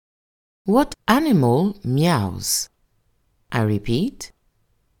What animal meows? I repeat.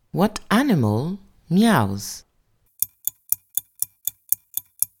 What animal meows?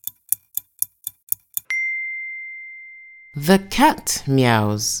 The cat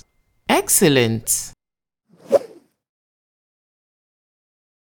meows. Excellent!